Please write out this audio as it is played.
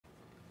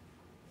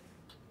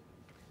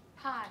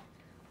Hi,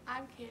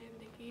 I'm Kaedyn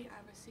Dickey.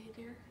 I'm a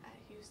senior at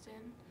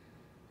Houston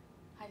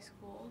High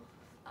School.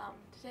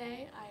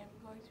 Today I am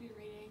going to be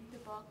reading the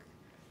book,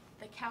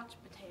 The Couch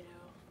Potato.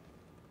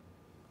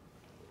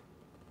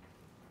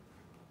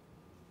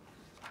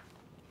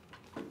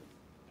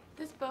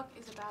 This book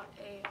is about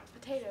a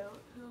potato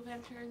who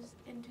ventures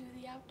into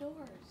the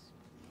outdoors.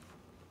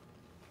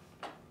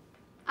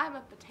 I'm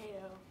a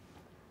potato,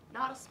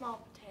 not a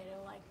small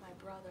potato like my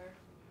brother,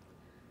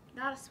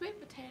 not a sweet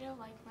potato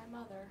like my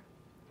mother,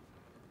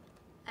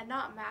 and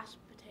not mashed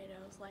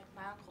potatoes like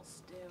my Uncle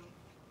Stu.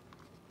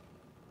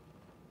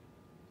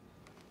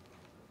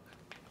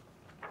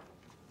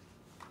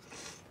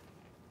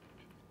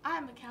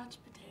 I'm a couch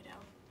potato.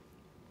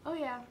 Oh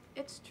yeah,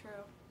 it's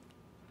true.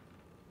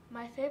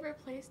 My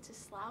favorite place to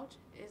slouch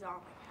is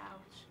on the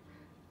couch.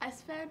 I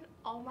spend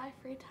all my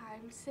free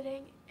time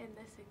sitting in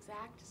this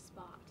exact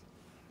spot.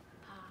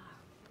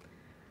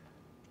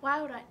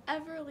 Why would I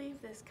ever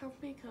leave this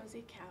comfy,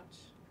 cozy couch?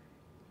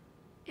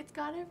 It's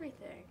got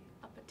everything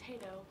a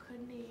potato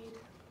could need.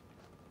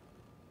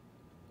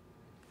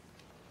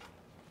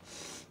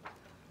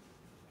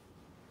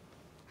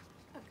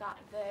 I've got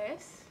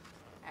this,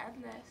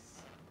 and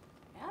this,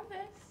 and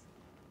this,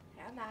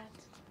 and that,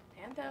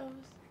 and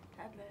those,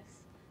 and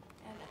this,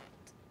 and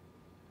that.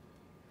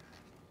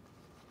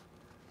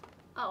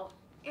 Oh,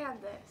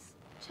 and this.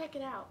 Check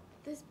it out.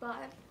 This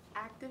button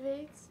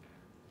activates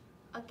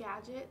a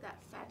gadget that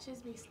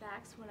fetches me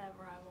snacks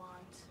whenever I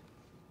want.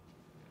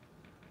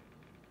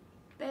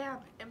 Bam,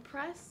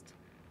 impressed,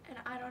 and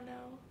I don't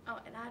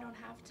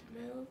have to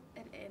move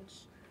an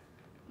inch.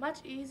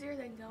 Much easier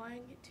than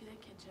going to the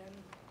kitchen.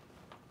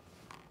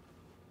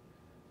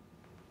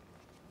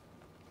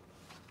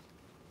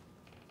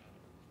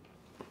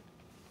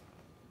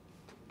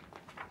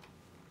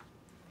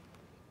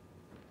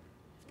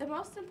 If the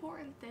most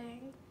important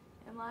thing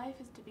in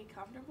life is to be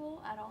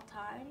comfortable at all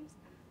times,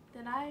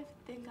 then I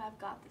think I've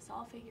got this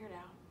all figured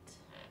out.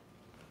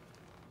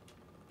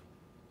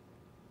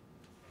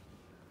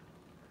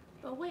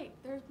 But wait,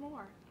 there's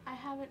more. I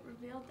haven't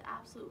revealed the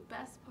absolute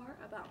best part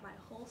about my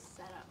whole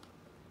setup.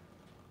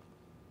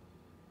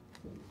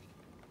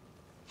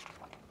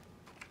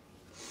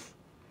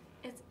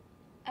 It's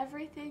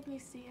everything you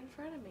see in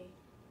front of me.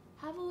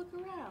 Have a look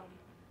around.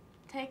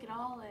 Take it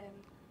all in.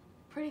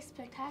 Pretty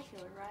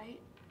spectacular,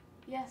 right?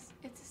 Yes,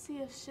 it's a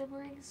sea of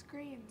shimmering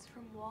screens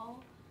from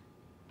wall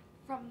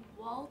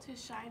to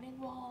shining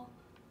wall.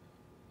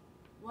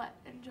 What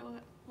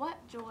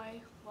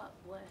joy, what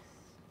bliss.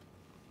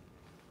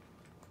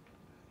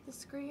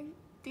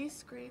 These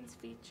screens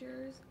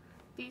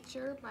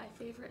feature my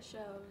favorite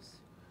shows.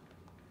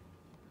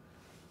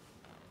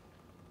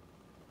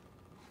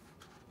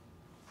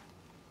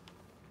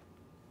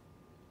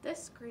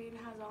 This screen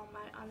has all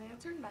my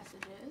unanswered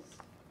messages.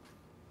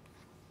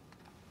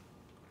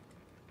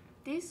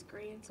 These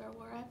screens are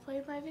where I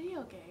play my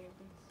video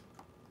games.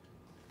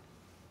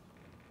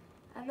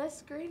 And this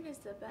screen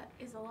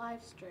is a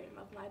live stream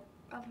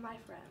of my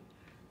friend,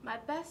 my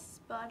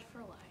best bud for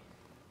life.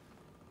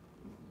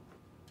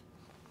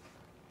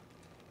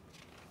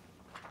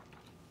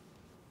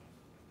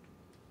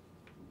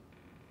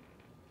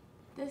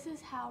 This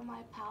is how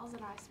my pals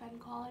and I spend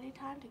quality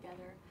time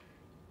together.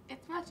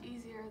 It's much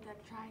easier than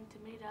trying to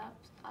meet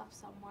up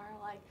somewhere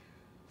like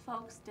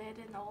folks did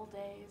in the old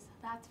days,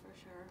 that's for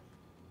sure.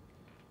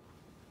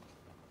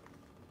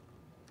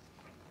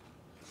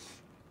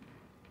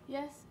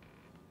 Yes,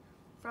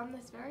 from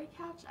this very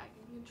couch I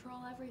can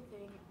control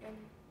everything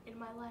in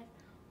my life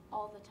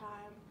all the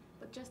time,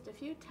 with just a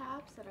few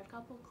taps and a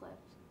couple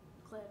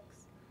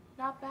clicks.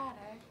 Not bad,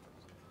 eh?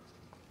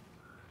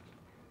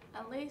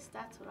 At least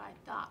that's what I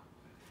thought,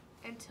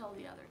 until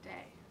the other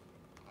day.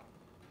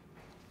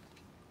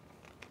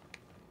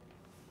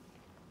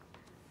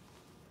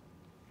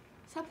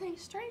 Something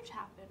strange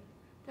happened.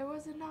 There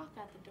was a knock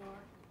at the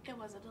door. It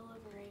was a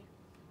delivery.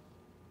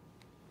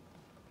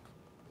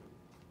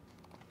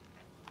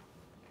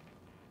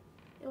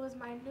 It was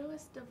my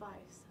newest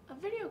device, a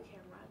video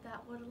camera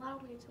that would allow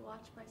me to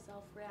watch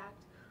myself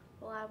react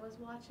while I was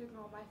watching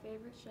all my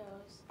favorite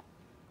shows.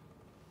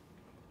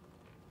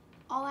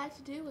 All I had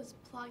to do was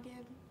plug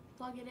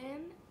it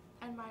in,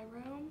 and my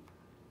room,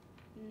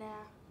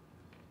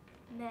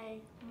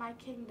 nay, my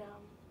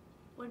kingdom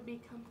would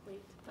be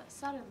complete. But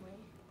suddenly,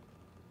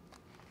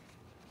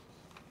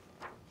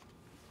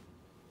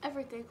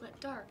 everything went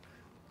dark.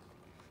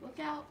 Look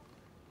out,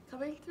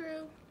 coming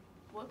through.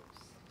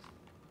 Whoops.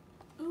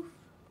 Oof.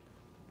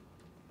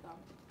 Thump.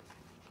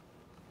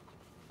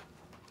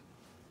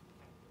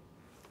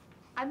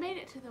 I made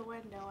it to the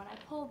window and I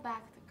pulled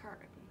back the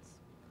curtains.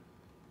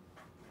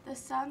 The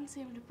sun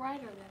seemed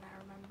brighter than I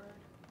remembered.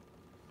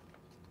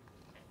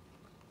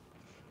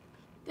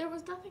 There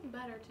was nothing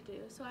better to do,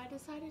 so I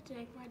decided to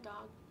take my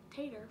dog,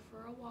 Tater,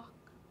 for a walk.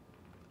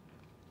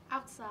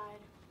 Outside,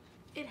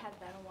 it had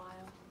been a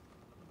while.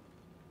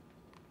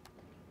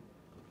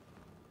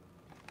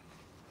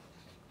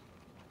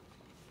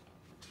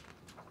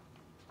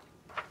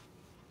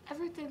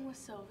 Everything was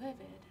so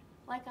vivid,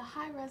 like a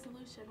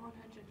high-resolution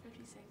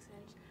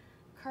 156-inch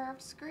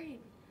curved screen,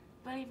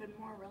 but even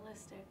more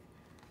realistic.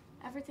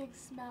 Everything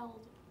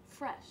smelled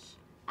fresh.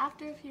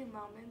 After a few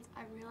moments,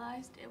 I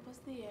realized it was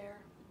the air.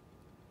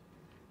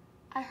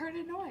 I heard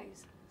a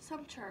noise,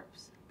 some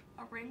chirps,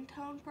 a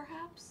ringtone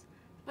perhaps,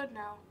 but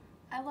no,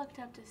 I looked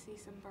up to see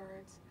some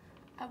birds.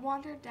 I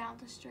wandered down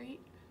the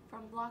street,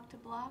 from block to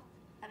block,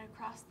 and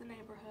across the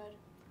neighborhood.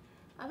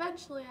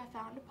 Eventually, I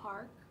found a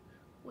park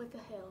with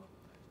a hill.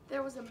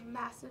 There was a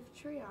massive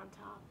tree on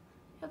top.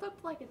 It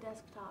looked like a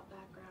desktop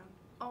background,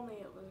 only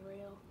it was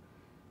real.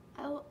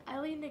 I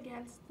leaned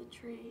against the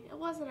tree. It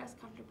wasn't as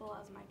comfortable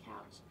as my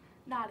couch,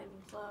 not even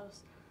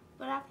close,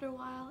 but after a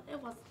while, it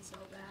wasn't so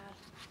bad.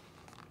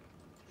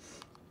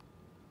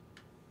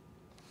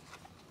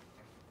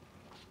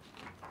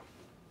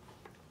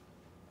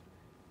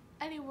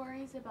 Any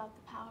worries about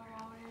the power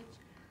outage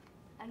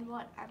and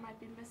what I might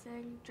be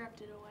missing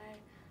drifted away.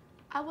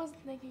 I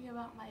wasn't thinking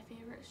about my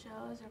favorite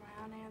shows or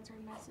my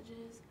unanswered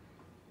messages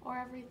or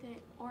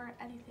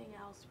anything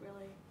else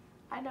really.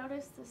 I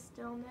noticed the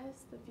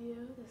stillness, the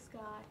view, the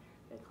sky,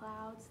 the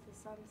clouds, the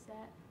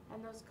sunset,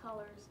 and those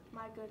colors.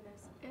 My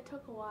goodness, it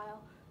took a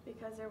while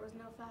because there was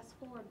no fast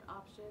forward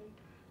option,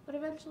 but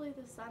eventually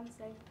the sun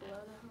sank below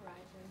the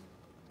horizon.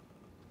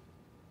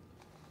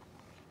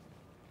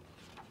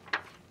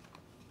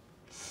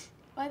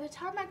 By the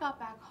time I got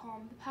back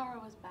home, the power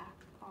was back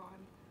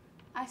on.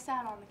 I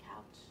sat on the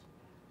couch.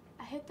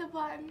 I hit the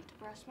button to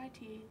brush my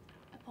teeth.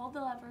 I pulled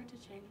the lever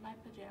to change my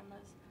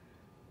pajamas.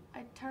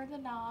 I turned the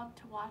knob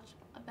to watch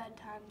a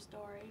bedtime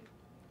story.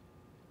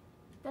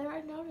 Then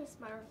I noticed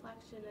my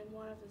reflection in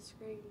one of the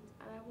screens,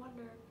 and I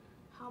wondered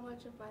how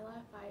much of my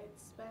life I had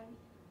spent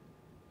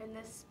in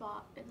this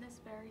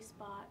very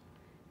spot.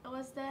 It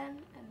was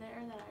then and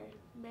there that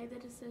I made the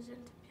decision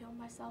to peel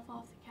myself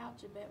off the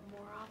couch a bit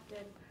more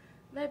often.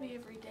 Maybe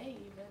every day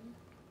even.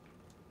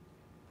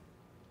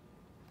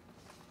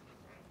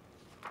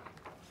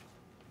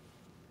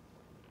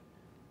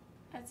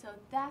 And so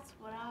that's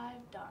what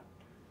I've done.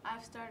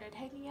 I've started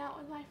hanging out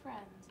with my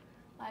friends,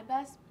 my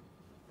best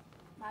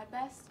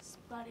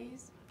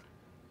buddies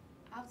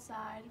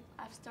outside.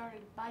 I've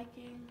started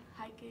biking,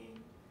 hiking,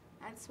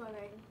 and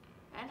swimming,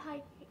 and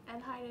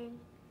hiding,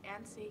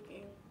 and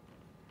seeking.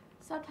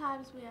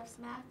 Sometimes we have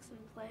snacks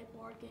and play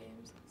board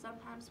games.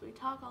 Sometimes we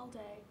talk all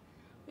day.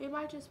 We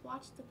might just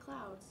watch the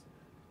clouds.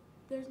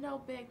 There's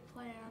no big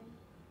plan.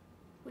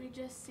 We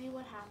just see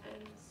what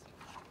happens.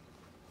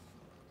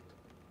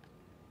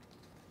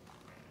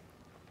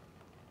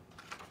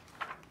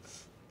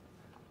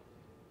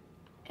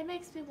 It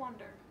makes me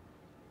wonder,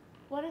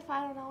 what if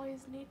I don't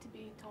always need to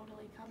be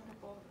totally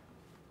comfortable?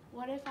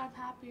 What if I'm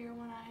happier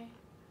when I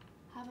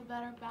have a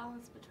better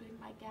balance between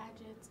my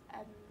gadgets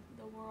and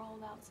the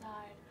world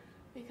outside?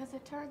 Because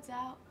it turns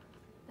out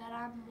that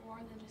I'm more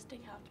than just a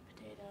couch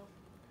potato.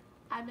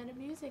 I'm an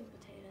amusing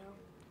potato,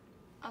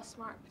 a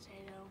smart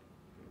potato.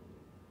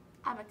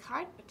 I'm a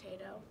kind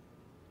potato.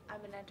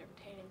 I'm an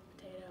entertaining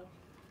potato.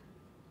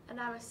 And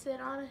I'm a sit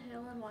on a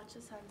hill and watch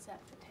the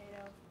sunset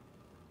potato.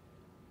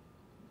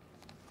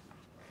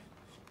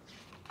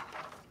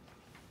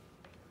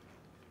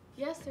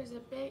 Yes, there's a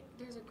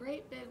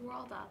great big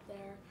world out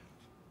there,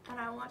 and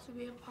I want to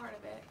be a part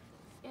of it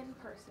in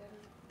person.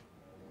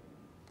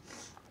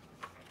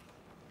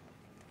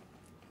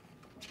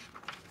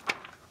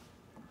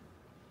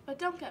 But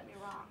don't get me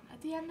wrong,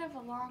 at the end of a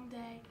long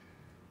day,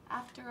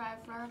 after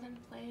I've run and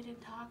played and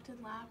talked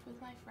and laughed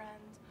with my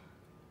friends,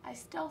 I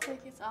still think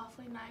it's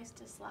awfully nice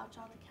to slouch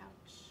on the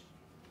couch.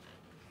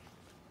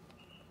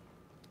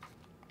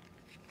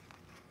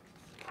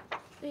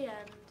 The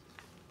end.